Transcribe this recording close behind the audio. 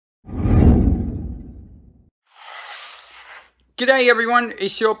G'day everyone,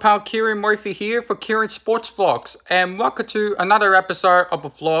 it's your pal Kieran Murphy here for Kieran Sports Vlogs, and welcome to another episode of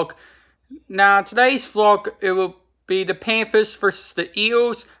a vlog. Now today's vlog, it will be the Panthers versus the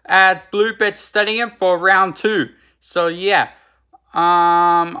Eels at Bluebet Stadium for round 2. So yeah,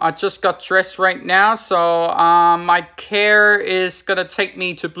 I just got dressed right now, so my care is gonna take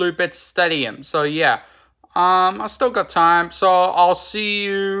me to Bluebet Stadium. So yeah, I still got time, so I'll see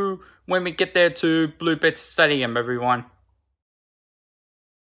you when we get there to Bluebet Stadium, everyone.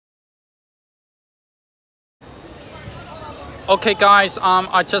 Okay guys,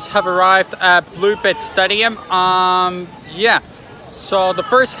 I just have arrived at Bluebet Stadium. Yeah, so the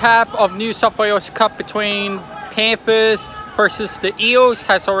first half of New South Wales Cup between Panthers versus the Eels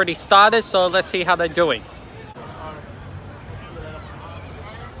has already started, so let's see how they're doing.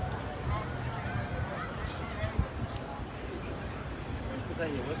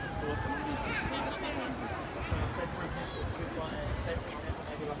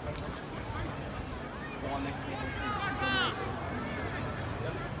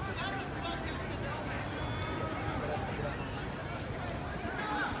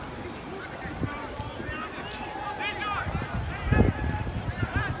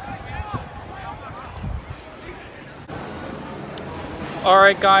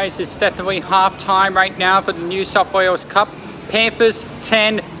 Alright guys, it's definitely half time right now for the New South Wales Cup. Panthers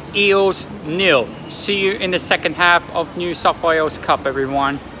 10, Eels 0. See you in the second half of New South Wales Cup,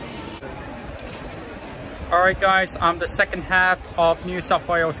 everyone. Alright guys, the second half of New South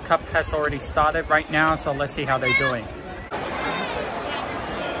Wales Cup has already started right now, so let's see how they're doing.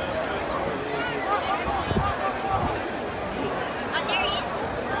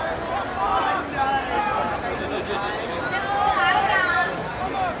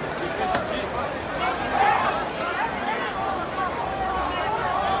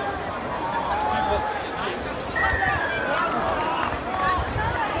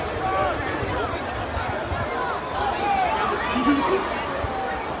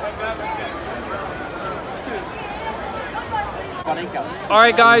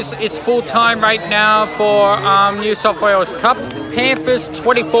 Alright guys, it's full time right now for New South Wales Cup. Panthers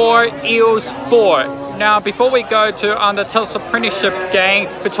 24, Eels 4. Now before we go to the Telstra Apprenticeship game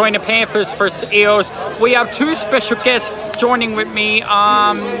between the Panthers versus Eels, we have two special guests joining with me,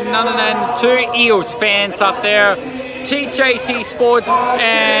 none other than two Eels fans up there, TJC Sports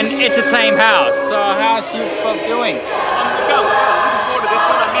and Entertain House. So how's you both doing? I'm looking forward to this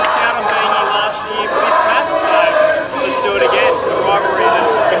one. I missed out on being here last year for this match, so let's do it again. The rivalry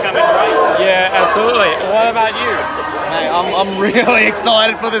that's becoming great. Yeah, absolutely. What about you? Hey, I'm really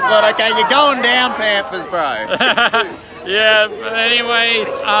excited for this one. Okay, you're going down, Panthers, bro. Yeah, but anyways,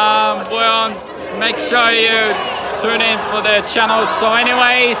 well, make sure you tune in for their channels. So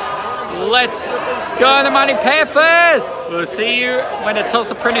anyways, let's go to Mighty Panthers. We'll see you when the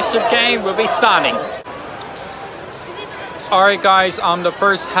Telstra Apprenticeship game will be starting. Alright guys, the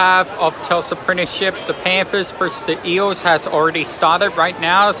first half of Telstra Apprenticeship, the Panthers versus the Eels has already started right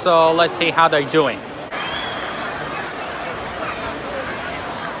now, so let's see how they're doing.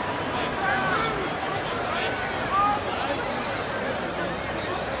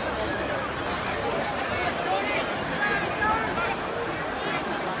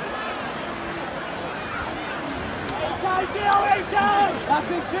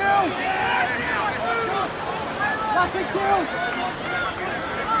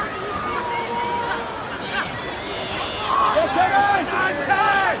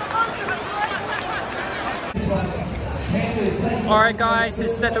 Alright guys,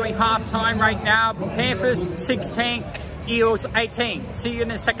 it's definitely half time right now. Panthers 16, Eels 18. See you in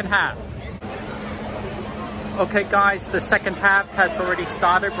the second half. Okay guys, the second half has already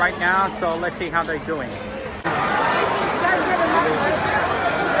started right now, so let's see how they're doing.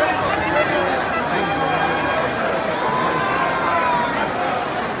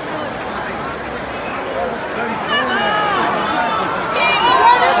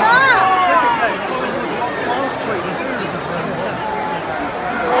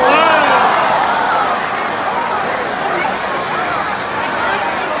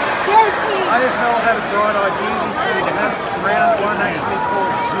 AFL had a bright idea this year to have round 1 actually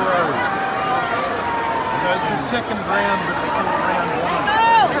called 0. So it's the second round, but it's called round 1.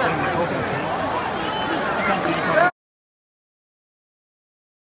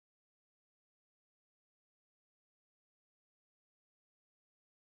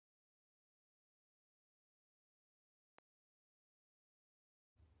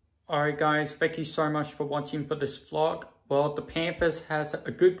 Alright guys, thank you so much for watching for this vlog. Well, the Panthers has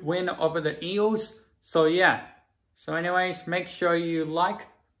a good win over the Eels. So yeah. So anyways, make sure you like,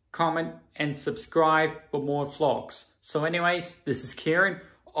 comment, and subscribe for more vlogs. So anyways, this is Kieran,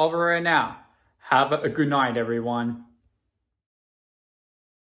 over and out. Have a good night, everyone.